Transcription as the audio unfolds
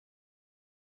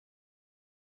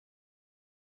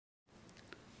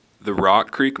The Rock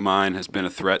Creek Mine has been a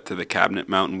threat to the Cabinet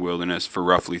Mountain Wilderness for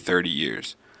roughly 30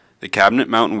 years. The Cabinet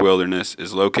Mountain Wilderness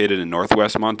is located in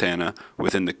northwest Montana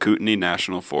within the Kootenai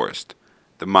National Forest.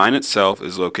 The mine itself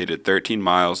is located 13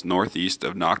 miles northeast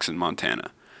of Knoxon, Montana.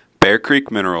 Bear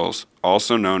Creek Minerals,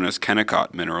 also known as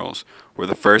Kennecott Minerals, were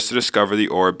the first to discover the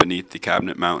ore beneath the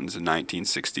Cabinet Mountains in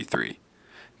 1963.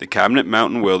 The Cabinet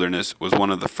Mountain Wilderness was one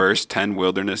of the first 10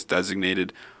 wilderness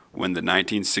designated when the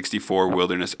 1964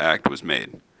 Wilderness Act was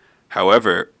made.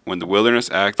 However, when the Wilderness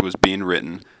Act was being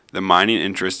written, the mining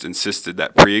interests insisted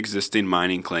that pre-existing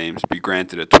mining claims be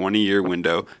granted a 20-year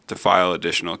window to file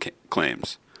additional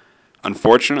claims.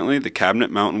 Unfortunately, the Cabinet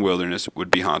Mountain Wilderness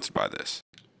would be haunted by this.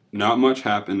 Not much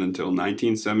happened until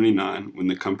 1979 when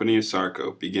the company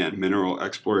ASARCO began mineral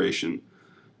exploration.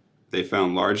 They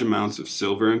found large amounts of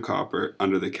silver and copper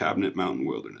under the Cabinet Mountain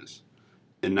Wilderness.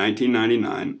 In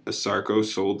 1999, ASARCO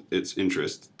sold its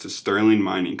interest to Sterling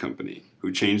Mining Company,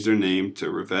 who changed their name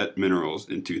to Revett Minerals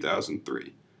in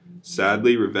 2003.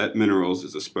 Sadly, Revett Minerals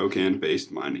is a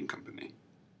Spokane-based mining company.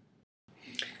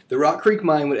 The Rock Creek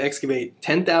Mine would excavate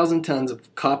 10,000 tons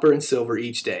of copper and silver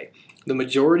each day. The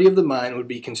majority of the mine would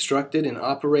be constructed and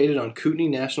operated on Kootenai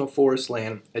National Forest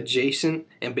land adjacent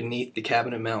and beneath the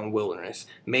Cabinet Mountain Wilderness,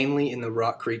 mainly in the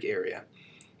Rock Creek area.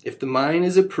 If the mine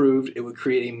is approved, it would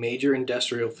create a major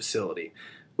industrial facility,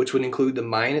 which would include the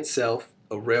mine itself,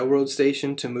 a railroad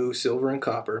station to move silver and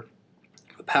copper,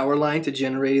 a power line to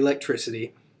generate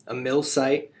electricity, a mill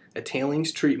site, a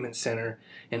tailings treatment center,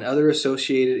 and other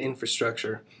associated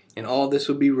infrastructure, and all of this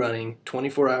would be running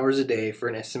 24 hours a day for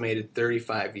an estimated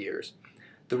 35 years.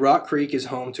 The Rock Creek is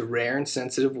home to rare and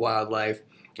sensitive wildlife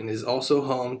and is also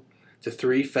home to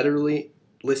 3 federally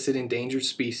listed endangered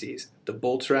species, the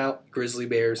bull trout, grizzly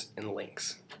bears, and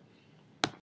lynx.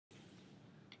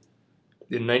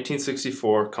 In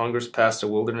 1964, Congress passed a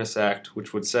Wilderness Act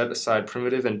which would set aside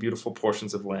primitive and beautiful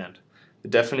portions of land. The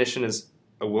definition is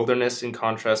a wilderness in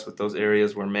contrast with those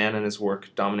areas where man and his work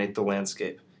dominate the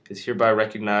landscape. It is hereby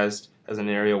recognized as an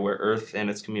area where earth and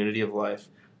its community of life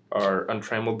are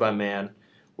untrammeled by man,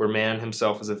 where man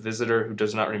himself is a visitor who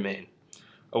does not remain.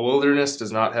 A wilderness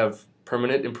does not have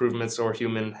permanent improvements or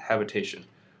human habitation.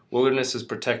 Wilderness is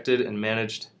protected and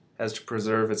managed as to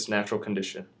preserve its natural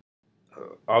condition.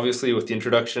 Obviously, with the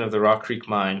introduction of the Rock Creek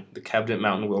Mine, the Cabinet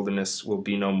Mountain Wilderness will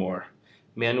be no more.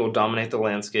 Man will dominate the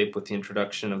landscape with the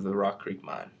introduction of the Rock Creek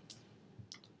Mine.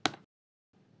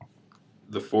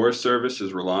 The Forest Service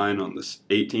is relying on the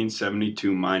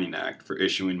 1872 Mining Act for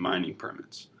issuing mining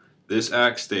permits. This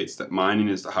act states that mining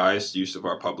is the highest use of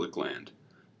our public land.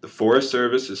 The Forest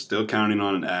Service is still counting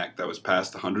on an act that was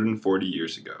passed 140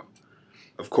 years ago.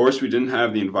 Of course, we didn't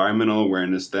have the environmental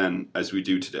awareness then as we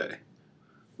do today.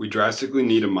 We drastically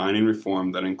need a mining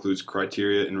reform that includes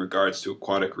criteria in regards to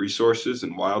aquatic resources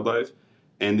and wildlife,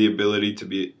 and the ability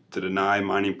to deny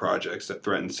mining projects that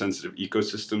threaten sensitive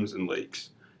ecosystems and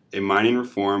lakes. A mining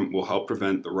reform will help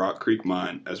prevent the Rock Creek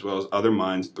Mine as well as other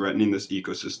mines threatening this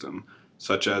ecosystem,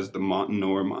 such as the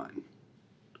Montanore Mine.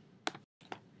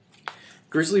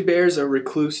 Grizzly bears are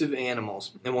reclusive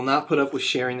animals and will not put up with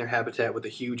sharing their habitat with a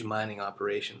huge mining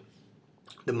operation.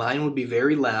 The mine would be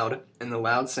very loud, and the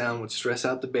loud sound would stress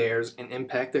out the bears and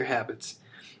impact their habits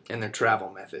and their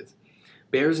travel methods.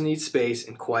 Bears need space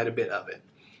and quite a bit of it.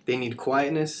 They need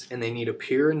quietness, and they need a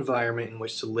pure environment in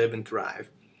which to live and thrive.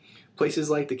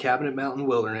 Places like the Cabinet Mountain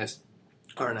Wilderness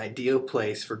are an ideal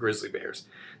place for grizzly bears.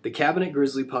 The Cabinet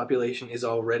grizzly population is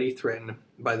already threatened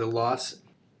by the loss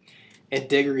and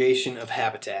degradation of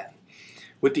habitat.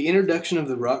 With the introduction of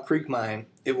the Rock Creek Mine,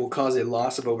 it will cause a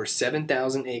loss of over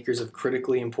 7,000 acres of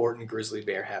critically important grizzly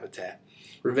bear habitat.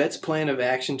 Revett's plan of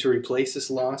action to replace this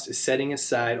loss is setting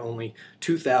aside only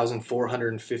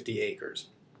 2,450 acres.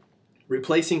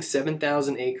 Replacing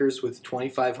 7,000 acres with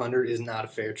 2,500 is not a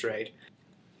fair trade.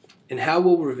 And how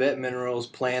will Revett Minerals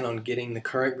plan on getting the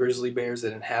current grizzly bears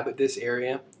that inhabit this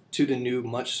area to the new,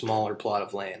 much smaller plot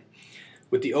of land?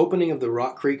 With the opening of the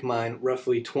Rock Creek Mine,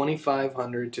 roughly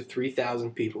 2,500 to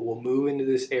 3,000 people will move into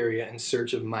this area in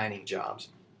search of mining jobs.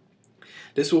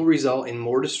 This will result in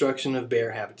more destruction of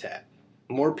bear habitat.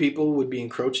 More people would be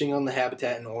encroaching on the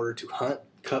habitat in order to hunt,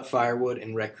 cut firewood,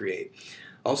 and recreate.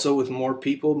 Also, with more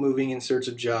people moving in search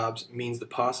of jobs means the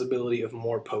possibility of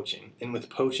more poaching, and with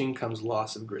poaching comes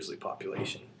loss of grizzly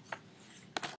population.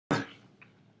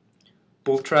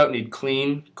 Bull trout need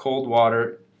clean, cold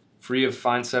water, free of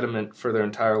fine sediment for their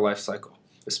entire life cycle,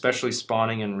 especially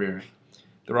spawning and rearing.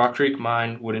 The Rock Creek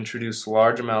Mine would introduce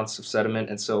large amounts of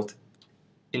sediment and silt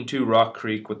into Rock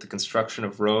Creek with the construction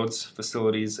of roads,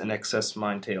 facilities, and excess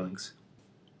mine tailings.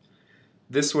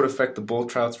 This would affect the bull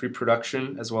trout's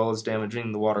reproduction as well as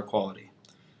damaging the water quality.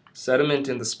 Sediment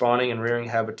in the spawning and rearing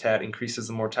habitat increases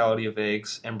the mortality of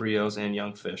eggs, embryos, and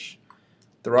young fish.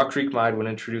 The Rock Creek mine would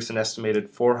introduce an estimated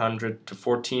 400 to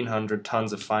 1,400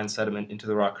 tons of fine sediment into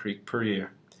the Rock Creek per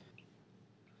year.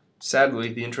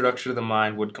 Sadly, the introduction of the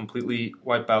mine would completely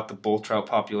wipe out the bull trout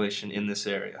population in this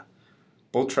area.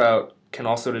 Bull trout can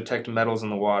also detect metals in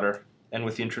the water, and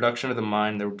with the introduction of the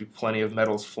mine, there would be plenty of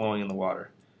metals flowing in the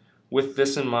water. With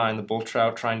this in mind, the bull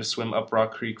trout trying to swim up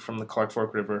Rock Creek from the Clark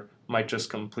Fork River might just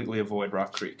completely avoid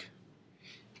Rock Creek.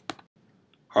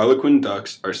 Harlequin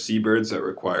ducks are seabirds that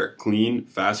require clean,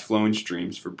 fast-flowing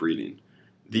streams for breeding.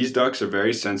 These ducks are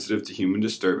very sensitive to human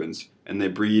disturbance, and they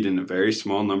breed in a very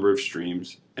small number of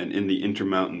streams and in the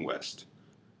Intermountain West.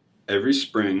 Every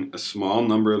spring, a small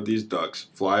number of these ducks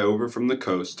fly over from the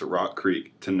coast to Rock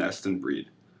Creek to nest and breed.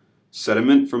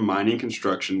 Sediment from mining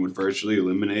construction would virtually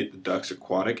eliminate the ducks'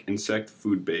 aquatic insect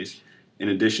food base, in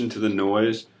addition to the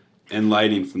noise and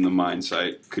lighting from the mine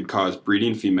site could cause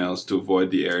breeding females to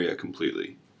avoid the area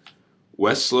completely.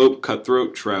 West Slope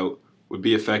cutthroat trout would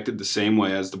be affected the same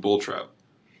way as the bull trout.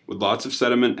 With lots of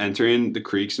sediment entering the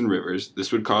creeks and rivers,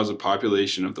 this would cause a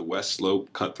population of the West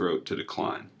Slope cutthroat to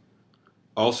decline.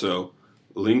 Also,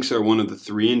 lynx are one of the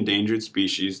 3 endangered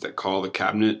species that call the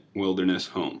Cabinet Wilderness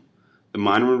home. The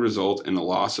mine would result in a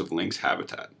loss of lynx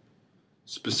habitat.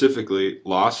 Specifically,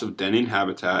 loss of denning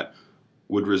habitat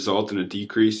would result in a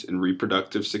decrease in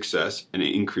reproductive success and an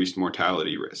increased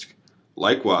mortality risk.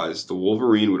 Likewise, the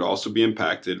wolverine would also be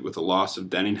impacted with a loss of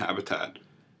denning habitat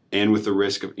and with the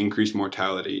risk of increased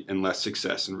mortality and less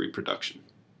success in reproduction.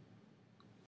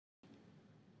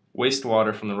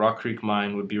 Wastewater from the Rock Creek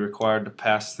mine would be required to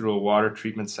pass through a water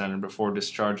treatment center before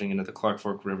discharging into the Clark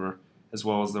Fork River, as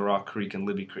well as the Rock Creek and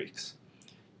Libby Creeks.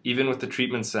 Even with the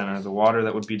treatment center, the water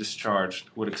that would be discharged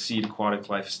would exceed aquatic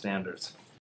life standards.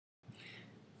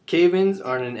 Cave-ins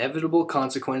are an inevitable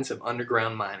consequence of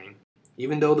underground mining.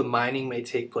 Even though the mining may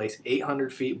take place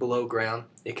 800 feet below ground,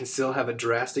 it can still have a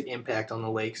drastic impact on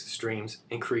the lakes, streams,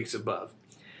 and creeks above.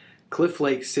 Cliff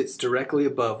Lake sits directly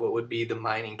above what would be the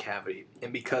mining cavity,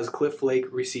 and because Cliff Lake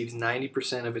receives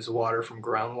 90% of its water from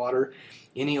groundwater,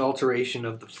 any alteration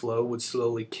of the flow would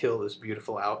slowly kill this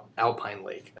beautiful alpine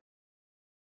lake.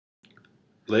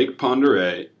 Lake Pend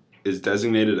Oreille is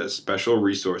designated as special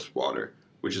resource water,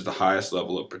 which is the highest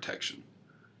level of protection.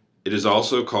 It is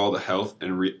also called a health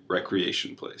and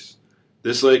recreation place.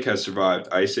 This lake has survived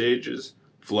ice ages,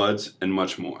 floods, and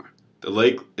much more. The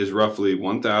lake is roughly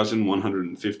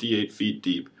 1,158 feet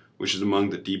deep, which is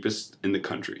among the deepest in the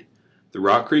country. The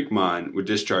Rock Creek mine would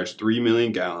discharge 3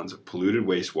 million gallons of polluted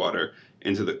wastewater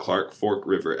into the Clark Fork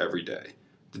River every day.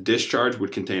 The discharge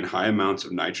would contain high amounts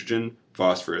of nitrogen,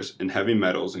 phosphorus, and heavy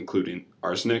metals including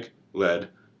arsenic, lead,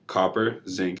 copper,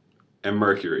 zinc, and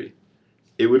mercury.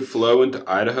 It would flow into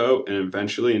Idaho and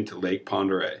eventually into Lake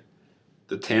Pend Oreille.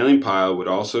 The tailing pile would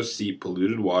also seep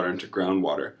polluted water into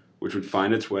groundwater, which would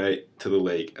find its way to the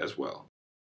lake as well.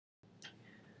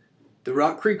 The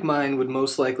Rock Creek mine would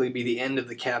most likely be the end of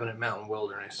the Cabinet Mountain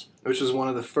Wilderness, which was one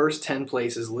of the first 10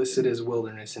 places listed as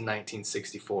wilderness in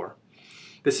 1964.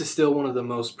 This is still one of the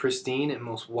most pristine and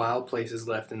most wild places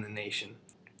left in the nation.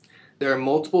 There are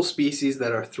multiple species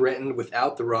that are threatened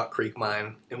without the Rock Creek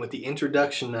mine, and with the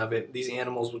introduction of it, these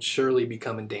animals would surely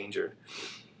become endangered.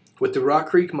 With the Rock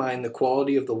Creek mine, the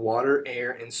quality of the water,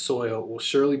 air, and soil will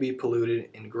surely be polluted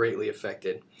and greatly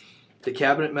affected. The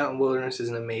Cabinet Mountain Wilderness is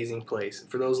an amazing place.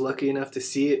 For those lucky enough to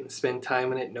see it and spend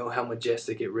time in it, know how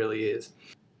majestic it really is.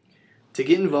 To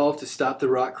get involved to stop the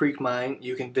Rock Creek mine,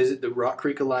 you can visit the Rock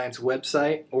Creek Alliance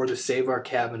website or the Save Our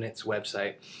Cabinets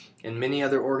website, and many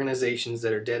other organizations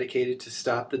that are dedicated to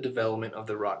stop the development of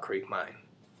the Rock Creek mine.